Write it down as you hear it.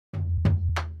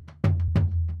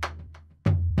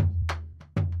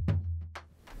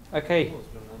Okay.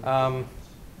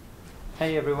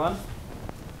 Hey everyone.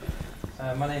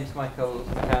 My name's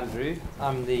McAndrew.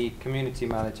 I'm the community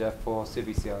manager for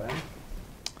CiviCRM.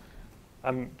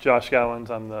 I'm Josh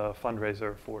Gowans. I'm the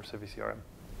fundraiser for CiviCRM.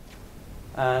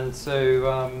 And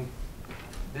so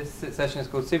this session is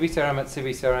called CiviCRM at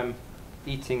CiviCRM,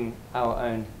 Eating Our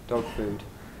Own Dog Food.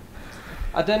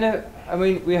 I don't know, I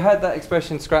mean, we heard that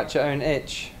expression, scratch your own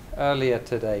itch, earlier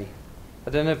today. I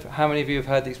don't know how many of you have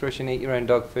heard the expression, eat your own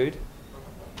dog food?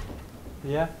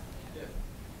 Yeah? Yeah.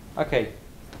 Okay.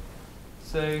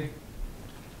 So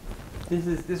this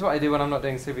is what I do when I'm not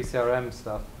doing CiviCRM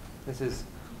stuff. This is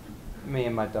me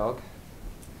and my dog.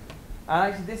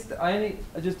 And actually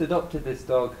I just adopted this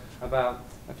dog about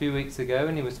a few weeks ago,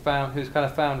 and he was kind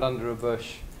of found under a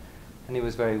bush, and he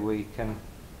was very weak. And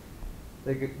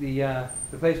the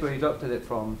place where he adopted it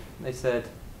from, they said,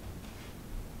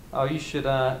 "Oh, you should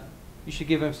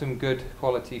give him some good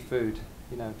quality food,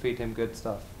 feed him good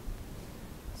stuff."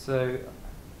 So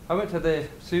I went to the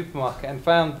supermarket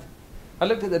and I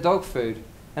looked at the dog food,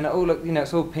 and it all looked,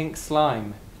 it's all pink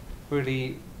slime,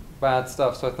 really bad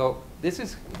stuff. So I thought, this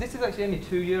is actually only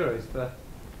 €2 for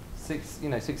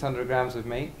 600 grams of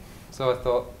meat. So I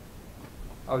thought,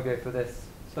 I'll go for this.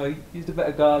 So I used a bit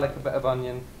of garlic, a bit of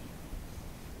onion.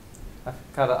 I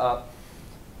cut it up,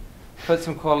 put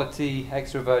some quality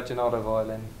extra virgin olive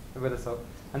oil in, a bit of salt.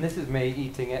 And this is me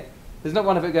eating it. There's not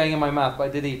one of it going in my mouth, but I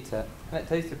did eat it. And it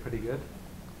tasted pretty good.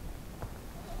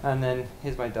 And then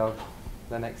here's my dog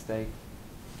the next day.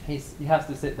 He has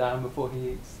to sit down before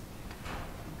he eats.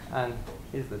 And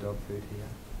here's the dog food here.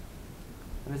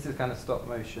 And this is kind of stop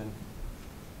motion.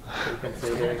 So you can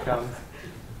see, here it comes.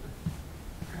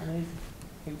 And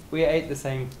we ate the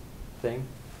same thing.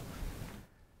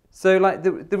 So, like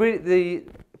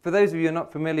for those of you who are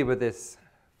not familiar with this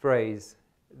phrase,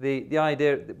 the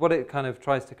idea, what it kind of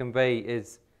tries to convey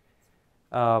is,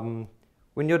 when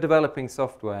you're developing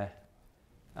software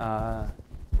and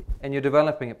you're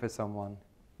developing it for someone,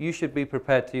 you should be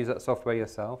prepared to use that software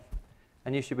yourself,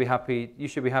 and you should be happy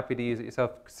to use it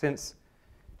yourself. Since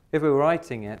if we were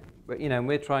writing it, but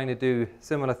we're trying to do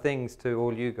similar things to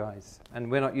all you guys,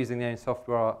 and we're not using the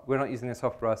software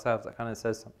ourselves, that kind of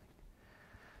says something.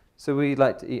 So we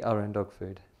like to eat our own dog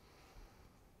food.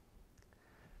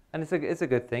 And it's a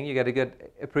good thing. You get a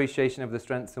good appreciation of the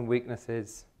strengths and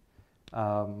weaknesses.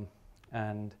 And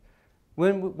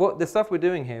what the stuff we're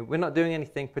doing here, we're not doing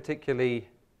anything particularly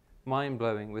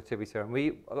mind-blowing with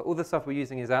CiviCRM. All the stuff we're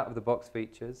using is out-of-the-box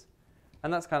features.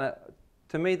 And that's kind of,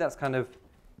 to me, that's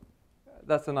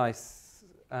a nice,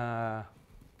 it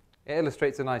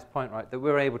illustrates a nice point, right? That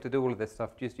we're able to do all of this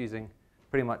stuff just using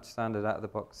pretty much standard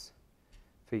out-of-the-box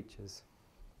features.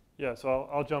 Yeah, so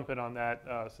I'll jump in on that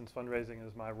since fundraising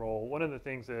is my role. One of the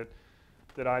things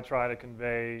that I try to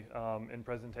convey in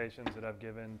presentations that I've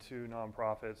given to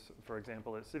nonprofits, for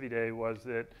example at CiviDay, was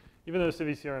that even though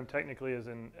CiviCRM technically is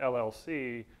an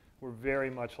LLC, we're very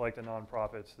much like the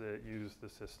nonprofits that use the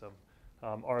system.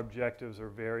 Our objectives are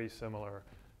very similar.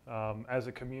 As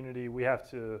a community, we have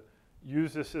to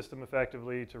use this system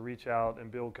effectively to reach out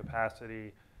and build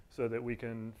capacity so that we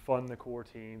can fund the core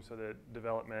team so that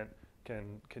development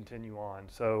can continue on.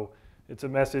 So it's a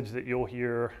message that you'll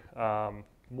hear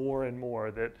more and more,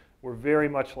 that we're very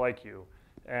much like you.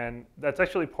 And that's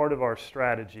actually part of our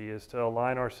strategy, is to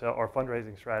align our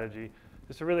fundraising strategy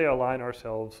is to really align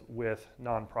ourselves with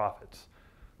nonprofits.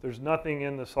 There's nothing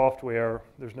in the software,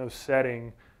 there's no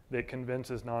setting that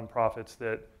convinces nonprofits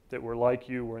that we're like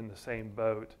you, we're in the same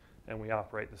boat, and we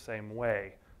operate the same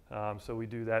way. So we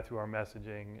do that through our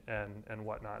messaging and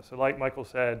whatnot. So like Michael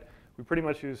said, we pretty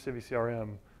much use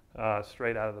CiviCRM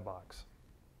straight out of the box.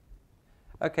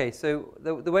 Okay, so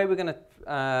the way we're going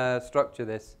to structure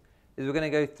this is we're going to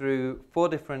go through 4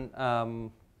 different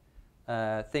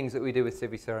things that we do with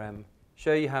CiviCRM,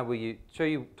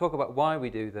 talk about why we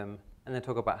do them, and then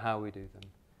talk about how we do them.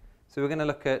 So we're going to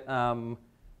look at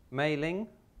mailing,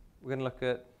 we're going to look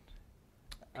at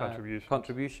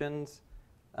contributions,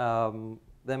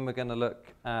 then we're going to look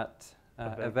at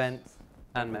events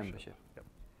and membership. Yep.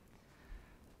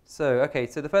 So, okay,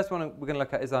 so the first one we're going to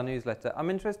look at is our newsletter. I'm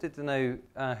interested to know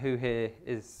who here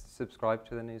is subscribed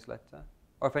to the newsletter,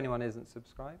 or if anyone isn't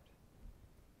subscribed.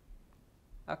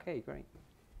 Okay, great.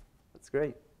 That's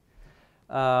great.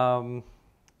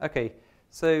 Okay,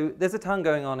 so there's a ton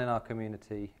going on in our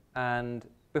community, and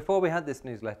before we had this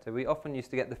newsletter, we often used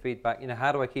to get the feedback,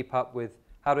 how do I keep up with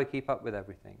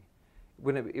everything?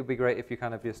 Wouldn't it be great if you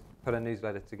kind of just put a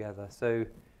newsletter together? So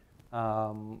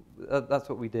that's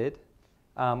what we did.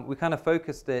 We kind of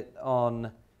focused it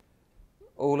on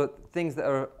all of things that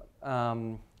are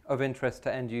of interest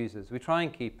to end users. We try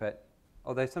and keep it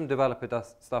although some developer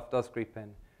stuff does creep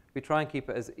in, we try and keep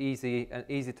it as easy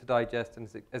to digest and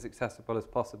as accessible as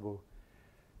possible,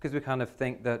 because we kind of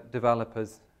think that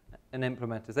developers and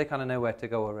implementers, they kind of know where to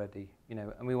go already, you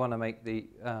know, and we want to make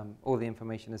all the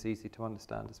information as easy to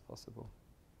understand as possible.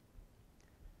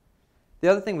 The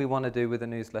other thing we want to do with the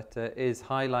newsletter is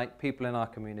highlight people in our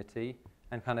community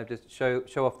and kind of just show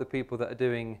off the people that are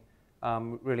doing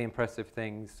really impressive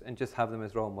things, and just have them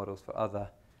as role models for other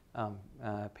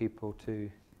people to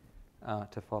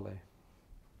follow.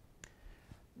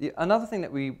 Another thing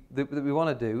that we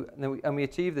want to do, and we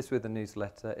achieve this with the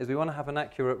newsletter, is we want to have an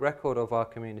accurate record of our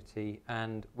community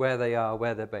and where they are,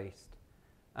 where they're based.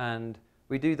 And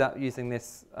we do that using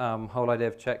this whole idea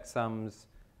of checksums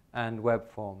and web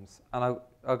forms. And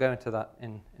I'll go into that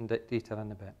in detail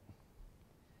in a bit.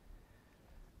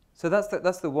 So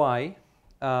that's the why.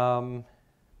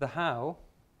 The how,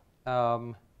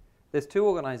 there's two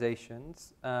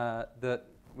organizations that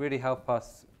really help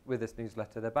us with this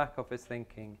newsletter. They're Back Office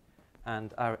Thinking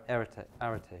and Arete.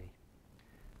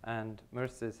 And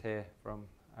Marissa's here from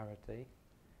Arete.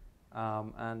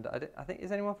 And I think,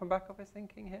 is anyone from Back Office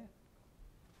Thinking here?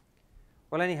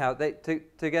 Well, anyhow,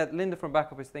 together, Linda from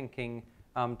Back Office Thinking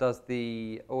does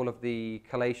all of the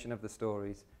collation of the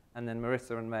stories, and then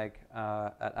Marissa and Meg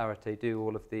at Arete do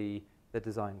all of the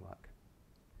design work.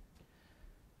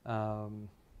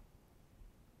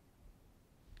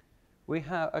 We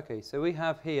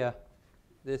have here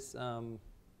this.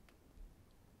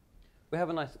 We have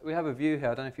a view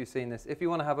here. I don't know if you've seen this. If you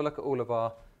want to have a look at all of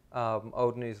our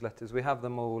old newsletters, we have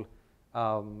them all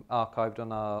archived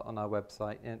on our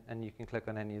website, and you can click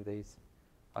on any of these.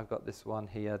 I've got this one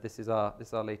here. This is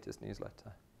our latest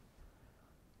newsletter.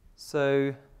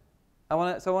 So I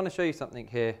want to show you something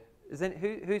here.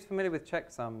 Who's familiar with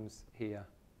checksums here?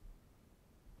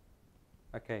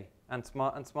 Okay, and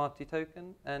Smarty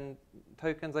token and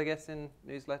tokens, I guess, in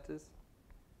newsletters.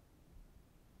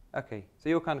 Okay, so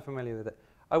you're kind of familiar with it.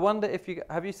 I wonder if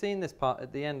have you seen this part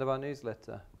at the end of our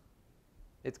newsletter?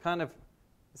 It's a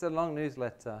long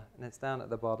newsletter, and it's down at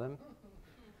the bottom.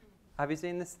 Have you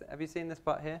seen this? Have you seen this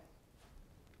part here?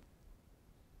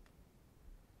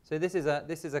 So this is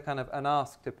a kind of an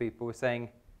ask to people. We're saying,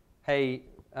 hey,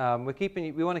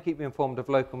 we want to keep you informed of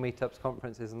local meetups,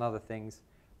 conferences, and other things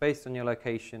based on your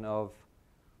location of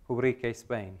Ubrique,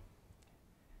 Spain.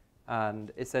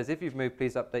 And it says, if you've moved,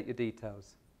 please update your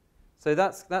details. So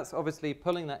that's obviously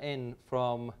pulling that in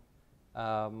from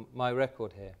my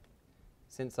record here,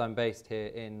 since I'm based here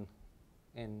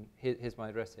here's my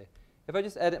address here. If I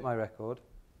just edit my record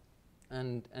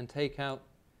and take out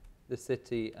the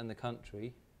city and the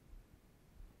country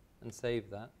and save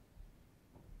that.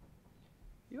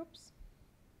 Oops.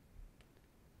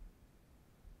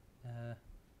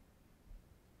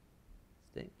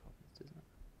 State province, isn't it?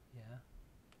 Yeah.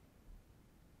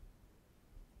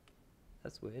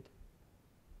 That's weird.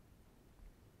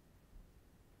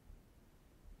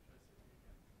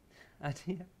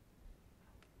 Idea.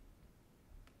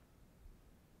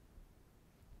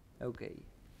 Okay,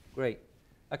 great.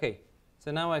 Okay,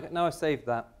 so now I've saved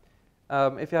that.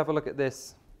 If you have a look at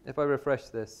this, if I refresh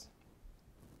this,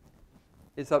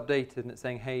 it's updated and it's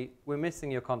saying, hey, we're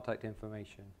missing your contact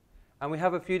information. And we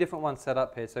have a few different ones set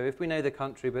up here. So if we know the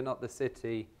country but not the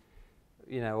city,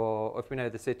 or if we know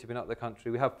the city but not the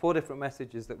country, we have 4 different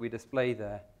messages that we display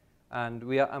there. And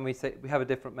we have a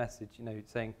different message,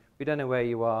 saying, we don't know where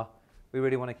you are. We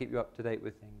really want to keep you up to date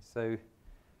with things. So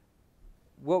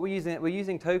what we're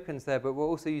using tokens there, but we're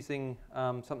also using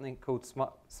something called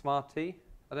Smarty.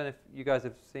 I don't know if you guys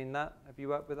have seen that. Have you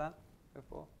worked with that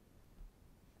before?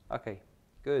 Okay,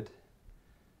 good.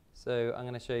 So I'm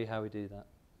going to show you how we do that.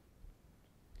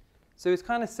 So it's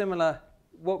kind of similar.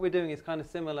 What we're doing is kind of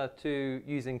similar to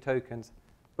using tokens,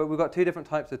 but we've got 2 different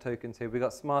types of tokens here. We've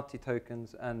got Smarty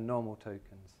tokens and normal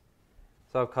tokens.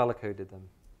 So I've color-coded them.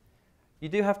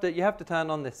 You have to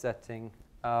turn on this setting.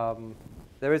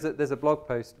 There's a blog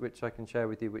post which I can share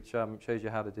with you, which shows you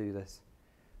how to do this.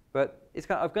 But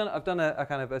I've done a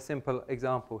kind of a simple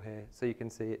example here, so you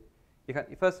can see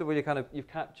it. First of all, you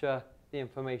capture the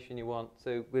information you want.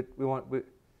 So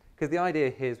because the idea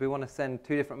here is we want to send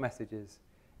 2 different messages.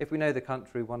 If we know the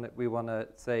country, we want to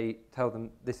tell them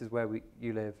this is where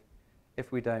you live.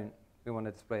 If we don't, we want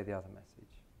to display the other message.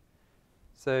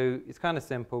 So it's kind of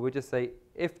simple. We just say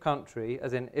if country,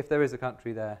 as in if there is a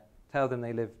country there, tell them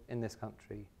they live in this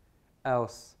country.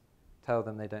 Else, tell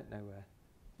them we don't know where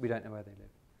they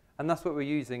live. And that's what we're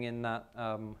using in that.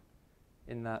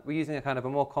 We're using a kind of a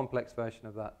more complex version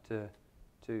of that to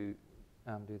do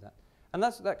that. And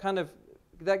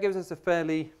that gives us a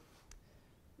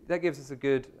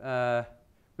good.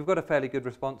 we've got a fairly good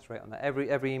response rate on that.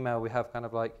 Every email we have kind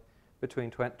of like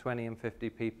between 20 and 50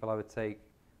 people, I would say,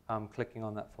 clicking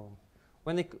on that form.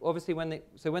 When they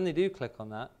do click on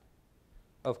that,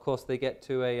 of course they get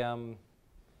to a,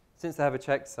 since they have a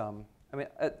checksum, I mean,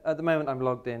 at the moment I'm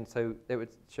logged in, so it would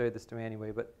show this to me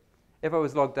anyway, but if I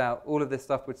was logged out, all of this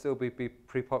stuff would still be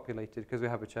pre-populated because we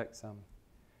have a checksum.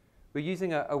 We're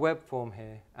using a web form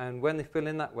here, and when they fill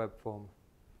in that web form,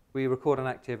 we record an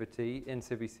activity in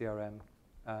CiviCRM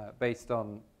based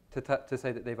on, to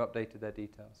say that they've updated their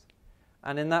details.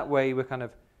 And in that way, we're kind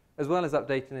of, as well as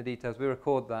updating the details, we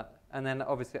record that, and then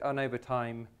obviously, over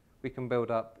time, we can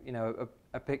build up, you know,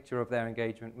 a picture of their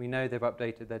engagement. We know they've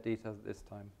updated their details at this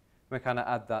time. We kind of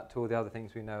add that to all the other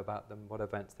things we know about them, what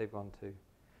events they've gone to.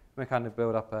 We kind of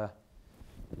build up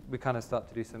we kind of start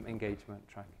to do some engagement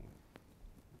tracking.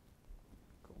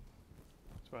 Cool.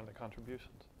 Let's run the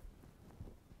contributions.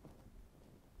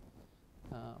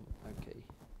 Okay.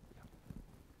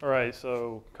 All right,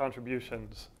 so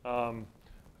contributions. I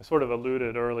sort of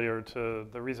alluded earlier to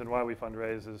the reason why we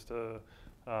fundraise is to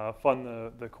fund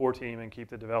the core team and keep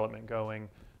the development going.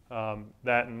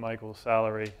 That and Michael's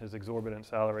salary, his exorbitant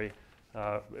salary,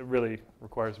 it really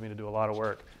requires me to do a lot of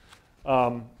work.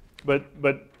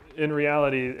 But in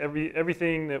reality,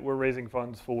 everything that we're raising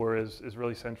funds for is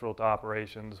really central to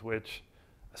operations, which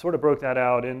I sort of broke that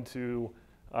out into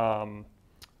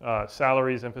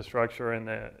salaries, infrastructure, and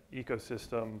the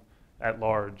ecosystem at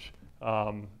large.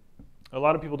 A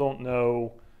lot of people don't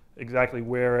know exactly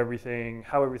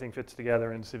how everything fits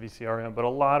together in CiviCRM, but a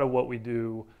lot of what we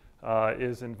do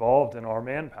is involved in our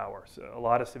manpower. So a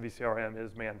lot of CiviCRM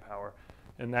is manpower,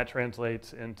 and that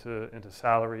translates into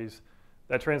salaries.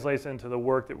 That translates into the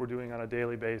work that we're doing on a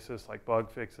daily basis, like bug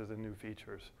fixes and new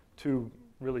features. Two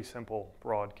really simple,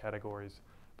 broad categories.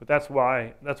 But that's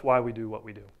why we do what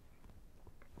we do.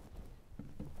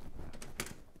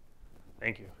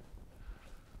 Thank you.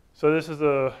 So this is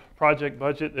a project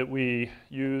budget that we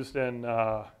used in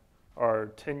our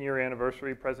 10-year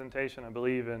anniversary presentation, I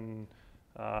believe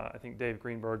I think Dave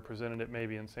Greenberg presented it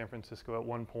maybe in San Francisco at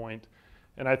one point.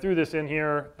 And I threw this in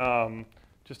here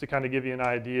just to kind of give you an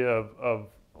idea of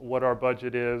what our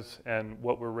budget is and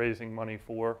what we're raising money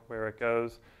for, where it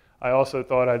goes. I also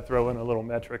thought I'd throw in a little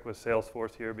metric with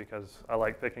Salesforce here because I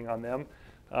like picking on them,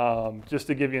 just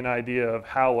to give you an idea of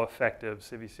how effective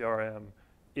CiviCRM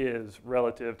is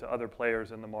relative to other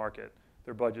players in the market.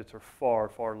 Their budgets are far,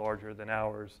 far larger than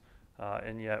ours,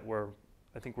 and yet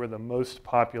I think we're the most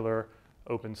popular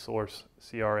open source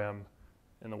CRM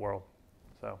in the world.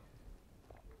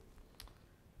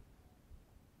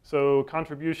 So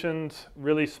contributions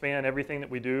really span everything that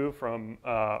we do, from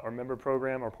our member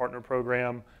program, our partner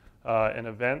program, and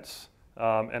events,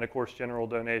 and of course general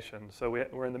donations. So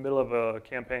we're in the middle of a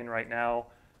campaign right now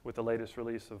with the latest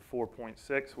release of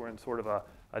 4.6. We're in sort of a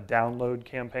download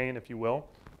campaign, if you will.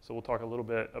 So we'll talk a little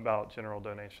bit about general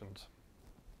donations.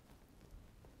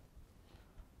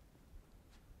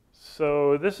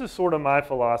 So this is sort of my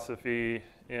philosophy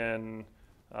in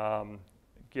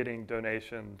getting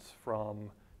donations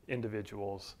from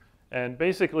individuals. And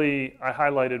basically, I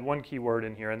highlighted one key word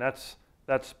in here, and that's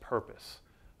purpose.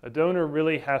 A donor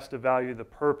really has to value the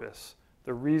purpose,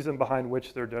 the reason behind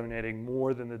which they're donating,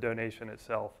 more than the donation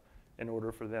itself, in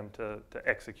order for them to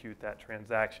execute that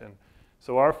transaction.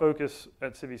 So our focus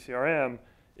at CiviCRM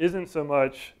isn't so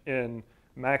much in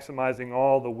maximizing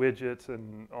all the widgets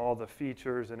and all the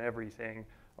features and everything.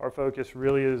 Our focus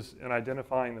really is in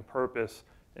identifying the purpose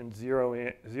and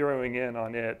zeroing in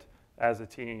on it as a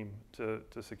team to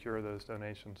secure those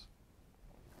donations.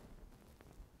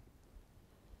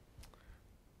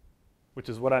 Which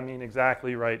is what I mean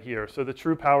exactly right here. So the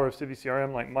true power of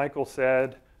CiviCRM, like Michael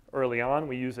said early on,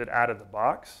 we use it out of the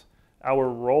box. Our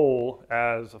role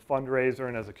as a fundraiser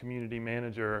and as a community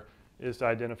manager is to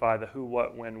identify the who,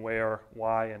 what, when, where,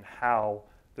 why, and how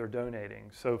they're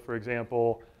donating. So for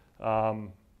example,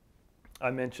 I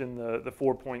mentioned the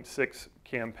 4.6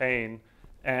 campaign,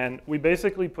 and we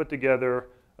basically put together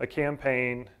a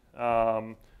campaign,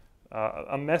 a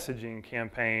messaging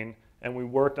campaign, and we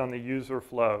worked on the user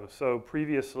flow. So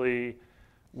previously,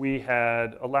 we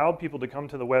had allowed people to come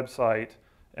to the website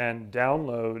and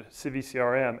download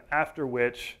CiviCRM, after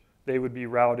which they would be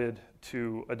routed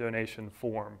to a donation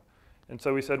form. And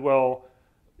so we said, well,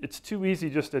 it's too easy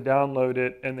just to download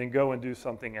it and then go and do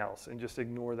something else and just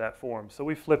ignore that form. So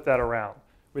we flipped that around.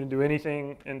 We didn't do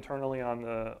anything internally on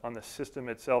the system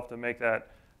itself to make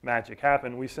that magic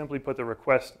happen. We simply put the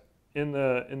request in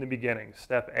the beginning,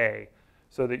 step A,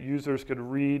 so that users could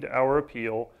read our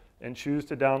appeal and choose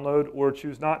to download or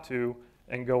choose not to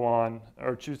and go on,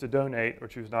 or choose to donate or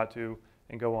choose not to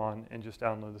and go on and just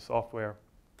download the software.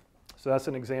 So that's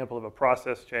an example of a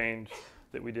process change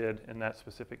that we did in that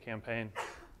specific campaign.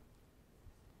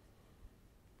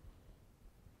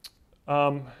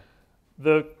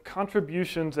 The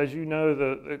contributions, as you know,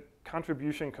 the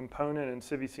contribution component in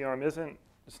CiviCRM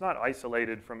it's not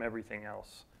isolated from everything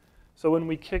else. So when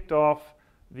we kicked off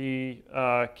the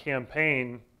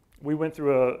campaign, we went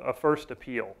through a first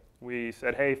appeal. We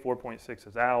said, hey, 4.6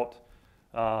 is out.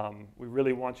 We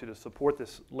really want you to support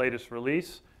this latest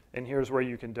release, and here's where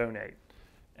you can donate.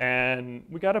 And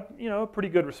we got a pretty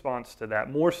good response to that,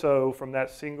 more so from that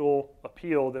single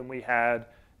appeal than we had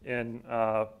in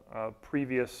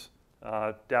previous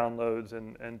downloads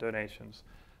and donations.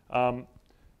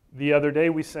 The other day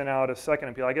we sent out a second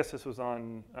appeal. I guess this was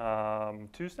on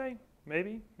Tuesday,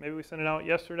 maybe we sent it out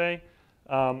yesterday.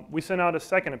 We sent out a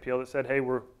second appeal that said, hey,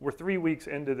 we're 3 weeks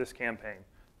into this campaign.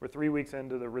 We're 3 weeks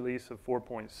into the release of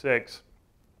 4.6.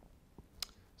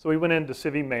 So we went into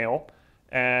CiviMail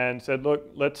and said,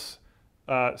 look, let's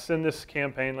send this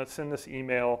campaign, let's send this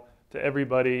email to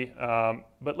everybody,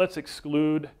 but let's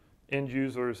exclude end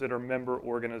users that are member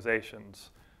organizations.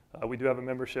 We do have a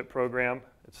membership program.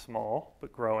 It's small,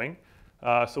 but growing.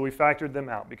 So we factored them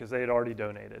out because they had already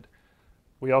donated.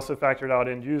 We also factored out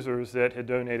end users that had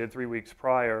donated 3 weeks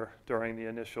prior during the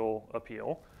initial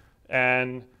appeal.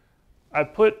 And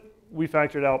we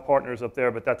factored out partners up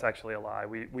there, but that's actually a lie.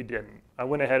 We didn't. I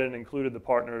went ahead and included the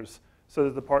partners so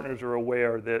that the partners are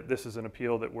aware that this is an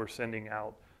appeal that we're sending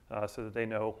out so that they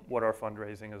know what our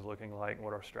fundraising is looking like and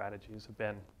what our strategies have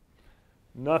been.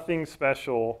 Nothing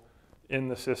special in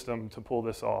the system to pull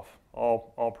this off,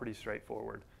 all pretty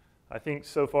straightforward. I think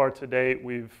so far to date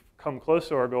we've come close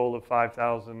to our goal of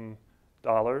 $5,000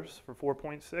 for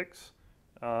 4.6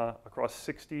 across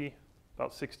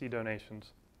about 60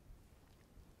 donations.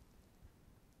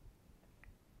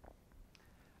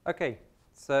 Okay,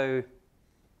 so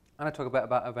I'm going to talk a bit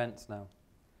about events now.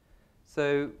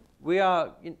 So we're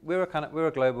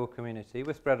a global community.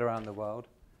 We're spread around the world,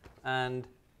 and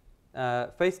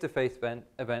face-to-face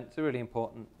events are really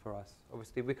important for us.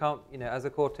 Obviously, we can't, as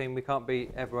a core team, we can't be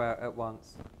everywhere at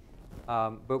once.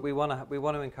 But we want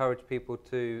to encourage people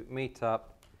to meet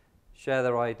up, share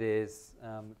their ideas,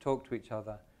 talk to each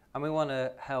other, and we want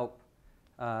to help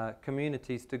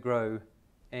communities to grow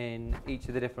in each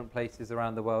of the different places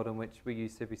around the world in which we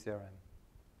use CiviCRM.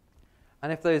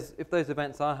 And if those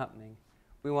events are happening,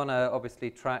 we want to obviously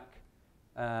track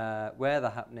where they're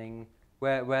happening,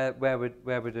 where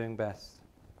we're doing best.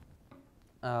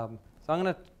 So I'm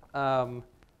going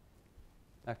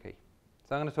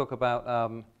to talk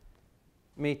about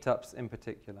meetups in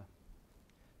particular.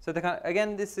 So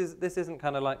again, this isn't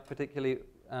kind of like particularly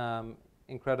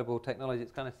incredible technology.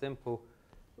 It's kind of simple.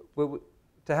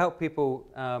 To help people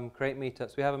create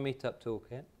meetups, we have a meetup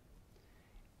toolkit.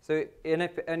 So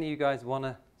if any of you guys want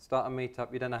to start a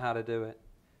meetup, you don't know how to do it,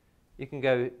 you can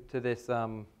go to this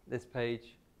this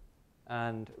page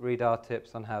and read our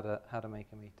tips on how to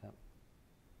make a meetup.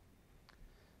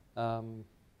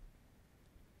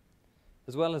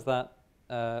 As well as that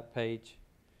page,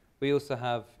 we also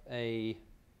have a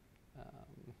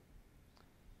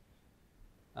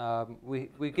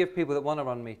we give people that want to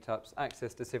run meetups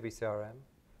access to CiviCRM.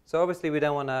 So obviously we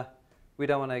don't want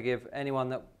to give anyone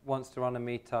that wants to run a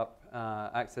meetup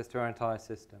access to our entire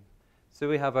system. So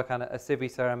we have a kind of a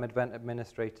CiviCRM event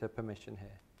administrator permission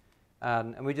here.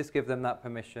 And we just give them that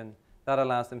permission. That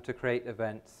allows them to create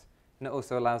events, and it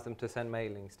also allows them to send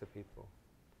mailings to people.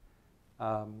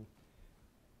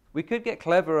 We could get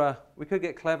cleverer. We could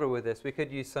get clever with this. We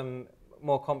could use some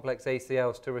more complex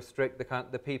ACLs to restrict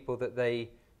the people that they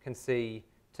can see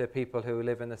to people who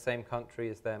live in the same country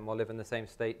as them or live in the same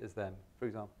state as them, for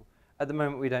example. At the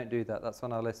moment, we don't do that. That's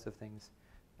on our list of things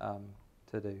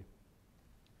to do.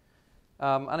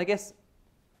 And I guess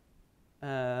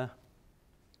when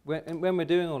we're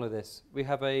doing all of this, we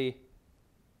have to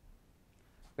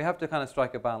kind of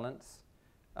strike a balance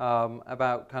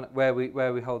about kind of where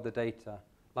we hold the data.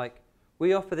 Like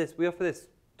we offer this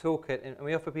toolkit, and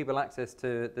we offer people access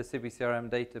to the CiviCRM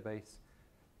database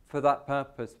for that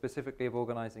purpose, specifically of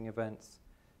organizing events,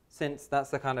 since that's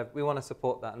the kind of, we want to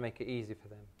support that and make it easy for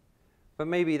them. But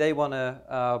maybe they want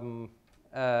to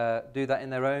do that in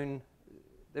their own,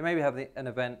 they maybe have an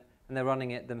event and they're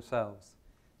running it themselves.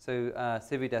 So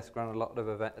CiviDesk run a lot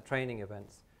of training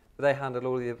events, but they handle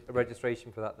all the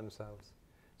registration for that themselves.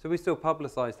 So we still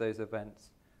publicize those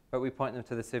events, but we point them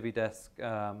to the CiviDesk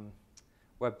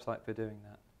website for doing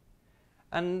that.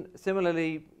 And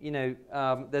similarly,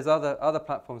 there's other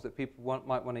platforms that people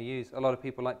might want to use. A lot of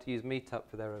people like to use Meetup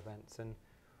for their events. And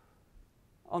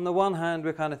on the one hand,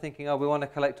 we're kind of thinking, we want to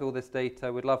collect all this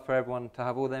data. We'd love for everyone to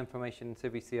have all the information in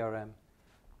CiviCRM.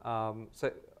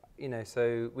 So,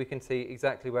 so we can see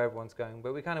exactly where everyone's going,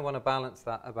 but we kind of want to balance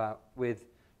that with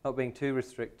not being too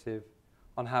restrictive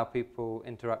on how people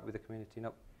interact with the community.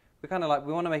 We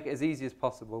want to make it as easy as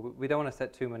possible. We don't want to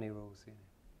set too many rules.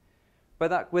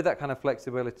 But with that kind of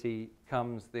flexibility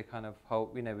comes the kind of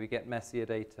whole. We get messier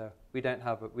data. We're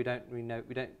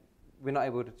not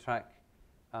able to track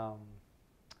those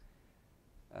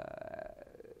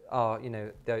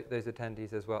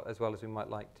attendees as well as we might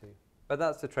like to. But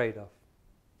that's the trade-off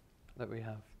that we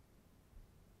have.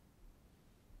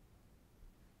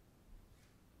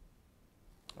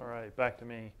 All right, back to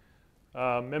me.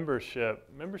 Membership.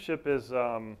 Membership is,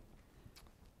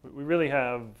 we really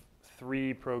have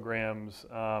 3 programs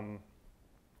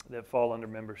that fall under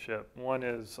membership. One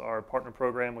is our partner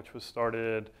program, which was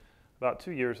started about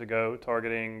 2 years ago,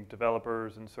 targeting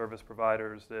developers and service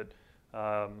providers that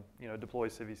deploy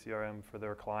CiviCRM for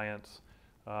their clients.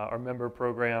 Our member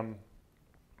program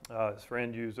is for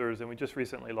end users, and we just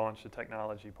recently launched a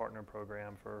technology partner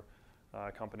program for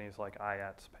companies like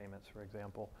IATS Payments, for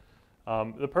example.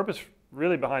 The purpose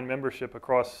really behind membership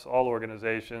across all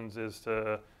organizations is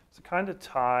to kind of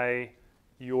tie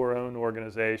your own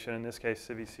organization, in this case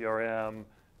CiviCRM,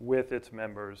 with its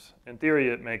members. In theory,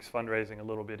 it makes fundraising a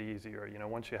little bit easier.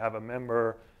 Once you have a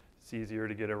member, it's easier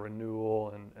to get a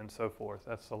renewal and so forth.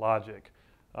 That's the logic.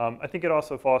 I think it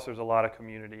also fosters a lot of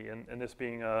community, and this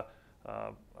being a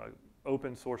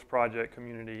open source project,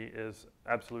 community is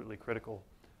absolutely critical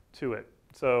to it.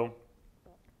 So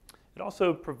it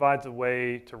also provides a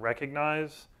way to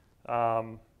recognize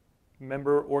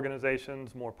member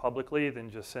organizations more publicly than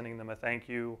just sending them a thank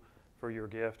you for your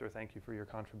gift or thank you for your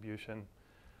contribution.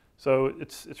 So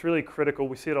it's really critical.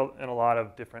 We see it in a lot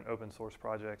of different open source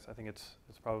projects. I think it's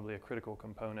probably a critical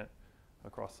component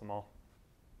across them all.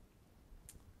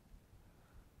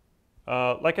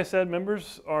 Like I said,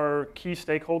 members are key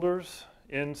stakeholders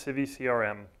in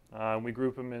CiviCRM. We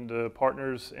group them into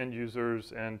partners, end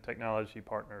users, and technology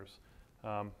partners.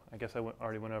 I guess I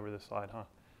already went over this slide, huh?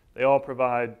 They all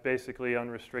provide basically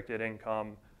unrestricted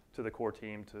income to the core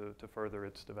team to further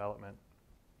its development.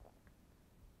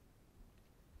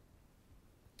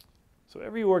 So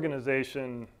every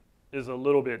organization is a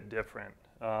little bit different.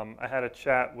 I had a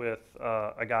chat with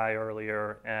a guy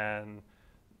earlier, and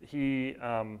he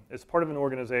is part of an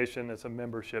organization that's a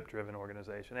membership-driven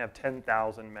organization. They have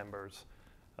 10,000 members.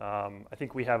 I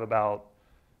think we have about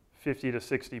 50 to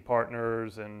 60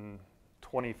 partners and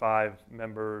 25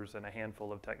 members and a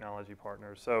handful of technology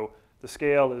partners. So the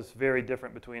scale is very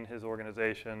different between his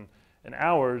organization and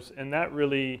ours, and that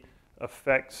really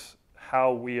affects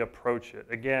how we approach it.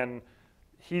 Again,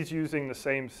 he's using the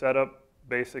same setup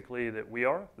basically that we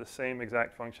are, the same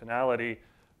exact functionality,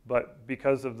 but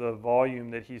because of the volume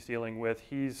that he's dealing with,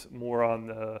 he's more on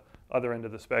the other end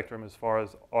of the spectrum as far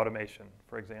as automation,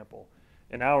 for example.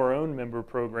 In our own member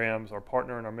programs, our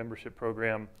partner in our membership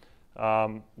program,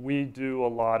 we do a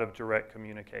lot of direct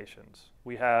communications.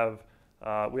 We have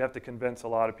to convince a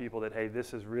lot of people that, hey,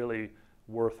 this is really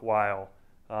worthwhile.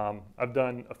 I've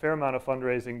done a fair amount of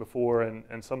fundraising before,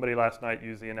 and somebody last night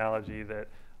used the analogy that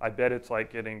I bet it's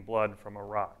like getting blood from a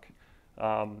rock.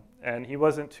 And he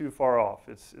wasn't too far off.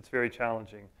 It's very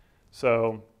challenging.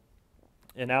 So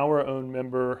in our own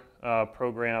member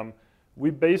program, we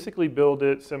basically build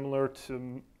it similar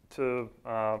to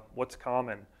what's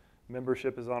common.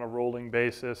 Membership is on a rolling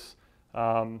basis.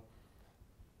 The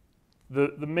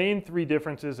main 3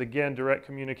 differences, again, direct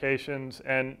communications,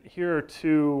 and here are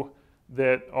 2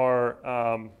 that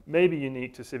are maybe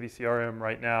unique to CiviCRM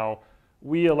right now.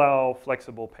 We allow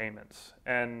flexible payments,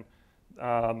 and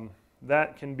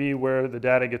that can be where the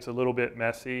data gets a little bit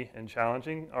messy and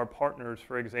challenging. Our partners,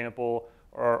 for example,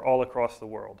 are all across the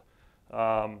world.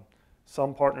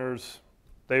 Some partners,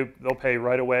 they'll pay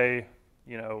right away,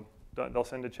 they'll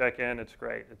send a check in, it's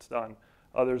great, it's done.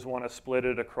 Others want to split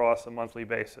it across a monthly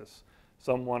basis.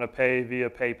 Some want to pay via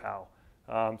PayPal.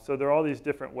 So there are all these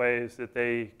different ways that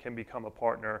they can become a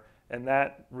partner, and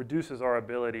that reduces our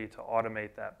ability to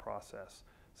automate that process.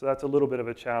 So that's a little bit of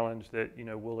a challenge that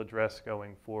we'll address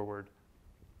going forward.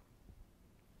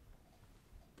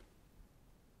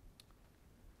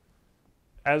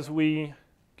 As we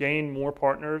gain more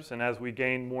partners and as we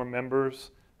gain more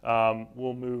members,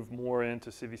 we'll move more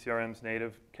into CiviCRM's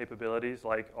native capabilities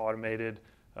like automated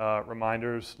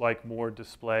reminders, like more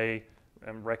display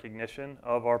and recognition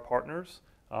of our partners.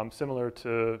 Similar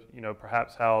to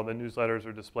perhaps how the newsletters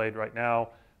are displayed right now,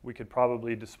 we could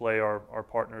probably display our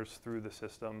partners through the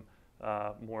system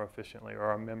more efficiently, or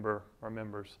our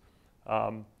members.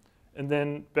 And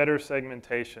then better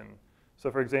segmentation. So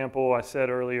for example, I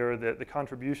said earlier that the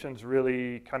contributions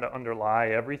really kind of underlie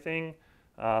everything.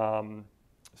 The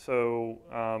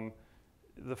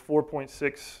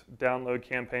 4.6 download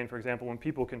campaign, for example, when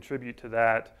people contribute to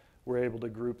that, we're able to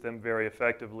group them very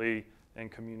effectively and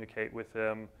communicate with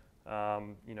them,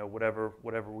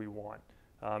 whatever we want.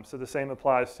 So the same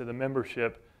applies to the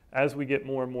membership. As we get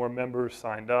more and more members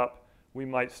signed up, we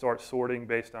might start sorting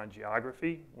based on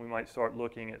geography. We might start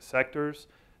looking at sectors.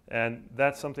 And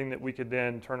that's something that we could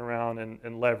then turn around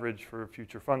and leverage for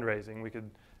future fundraising.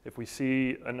 If we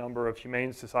see a number of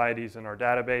humane societies in our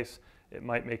database, it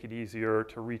might make it easier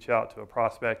to reach out to a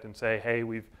prospect and say, hey,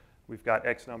 we've got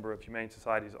X number of humane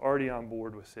societies already on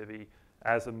board with Civi.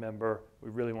 As a member, we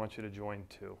really want you to join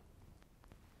too.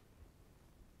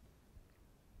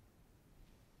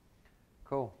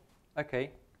 Cool.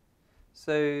 Okay.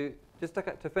 So just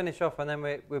to finish off, and then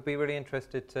we'll be really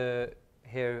interested to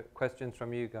hear questions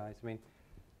from you guys. I mean,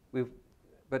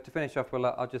 but to finish off,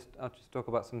 I'll just talk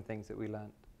about some things that we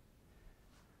learned.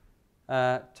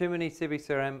 Too many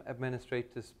CiviCRM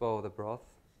administrators spoil the broth.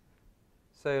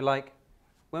 So, like,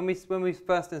 when we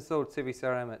first installed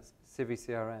CiviCRM at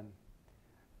CiviCRM,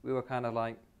 we were kind of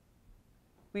like,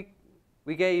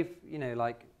 we gave,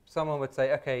 like, someone would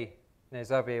say, okay,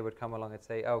 Xavier would come along and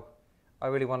say, oh, I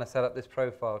really want to set up this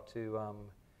profile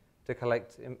to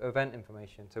collect event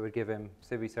information. So we'd give him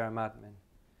CiviCRM admin,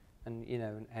 and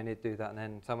and he'd do that, and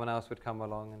then someone else would come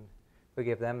along and we'd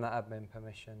give them that admin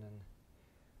permission. And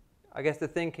I guess the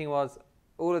thinking was,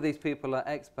 all of these people are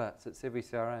experts at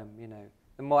CiviCRM.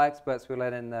 The more experts we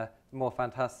let in, the more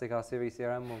fantastic our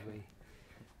CiviCRM will be.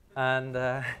 And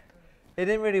it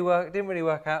didn't really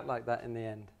work out like that in the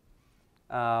end.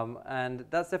 And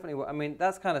that's definitely what I mean.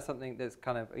 That's kind of something that's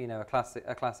kind of a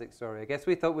classic story. I guess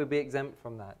we thought we'd be exempt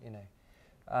from that,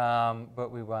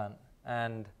 but we weren't.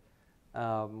 And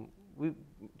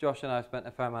Josh and I spent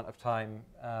a fair amount of time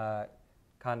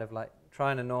kind of like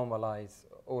trying to normalize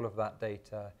all of that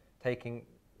data, taking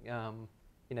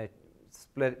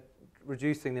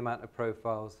reducing the amount of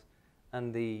profiles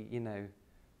and the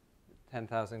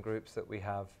 10,000 groups that we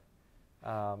have,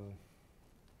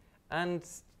 and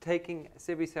taking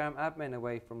CiviCRM admin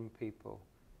away from people,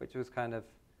 which was kind of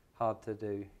hard to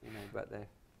do, but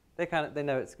they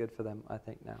know it's good for them, I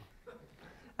think, now.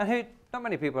 And not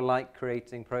many people like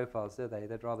creating profiles, do they?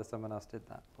 They'd rather someone else did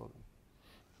that for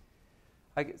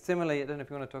them. Similarly, I don't know if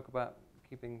you want to talk about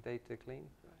keeping data clean.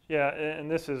 Yeah,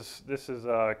 and this is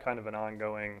kind of an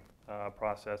ongoing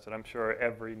process that I'm sure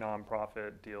every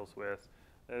nonprofit deals with.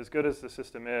 As good as the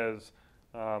system is,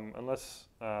 unless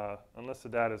the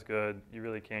data is good, you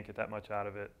really can't get that much out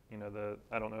of it.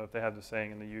 I don't know if they have the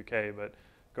saying in the UK, but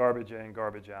garbage in,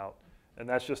 garbage out, and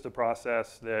that's just a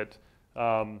process that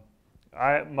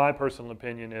my personal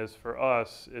opinion is, for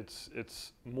us,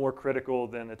 it's more critical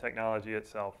than the technology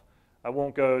itself. I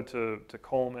won't go to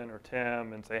Coleman or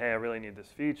Tim and say, hey, I really need this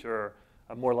feature.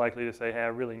 I'm more likely to say, hey, I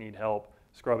really need help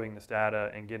scrubbing this data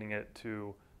and getting it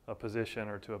to a position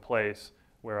or to a place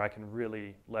where I can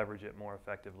really leverage it more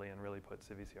effectively and really put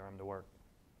CiviCRM to work.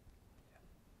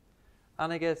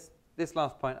 And I guess this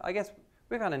last point, I guess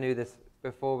we kind of knew this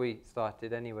before we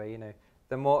started anyway.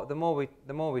 The more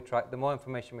we track, the more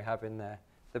information we have in there,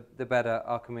 the better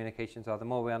our communications are. The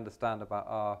more we understand about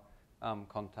our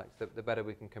contacts, the better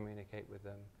we can communicate with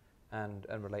them and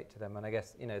relate to them. And I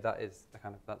guess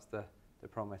that's the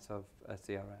promise of a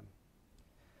CRM.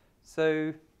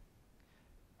 So,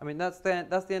 I mean, that's the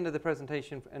end of the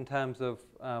presentation in terms of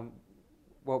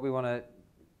what we want to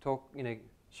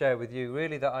share with you.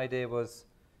 Really, the idea was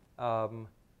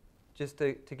just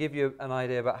to give you an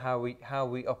idea about how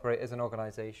we operate as an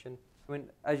organization. I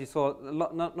mean, as you saw,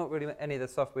 not really any of the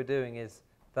stuff we're doing is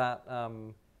that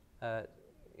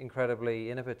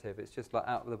incredibly innovative. It's just like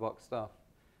out of the box stuff.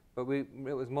 But it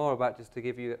was more about just to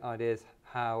give you ideas of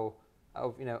how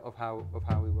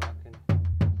we work.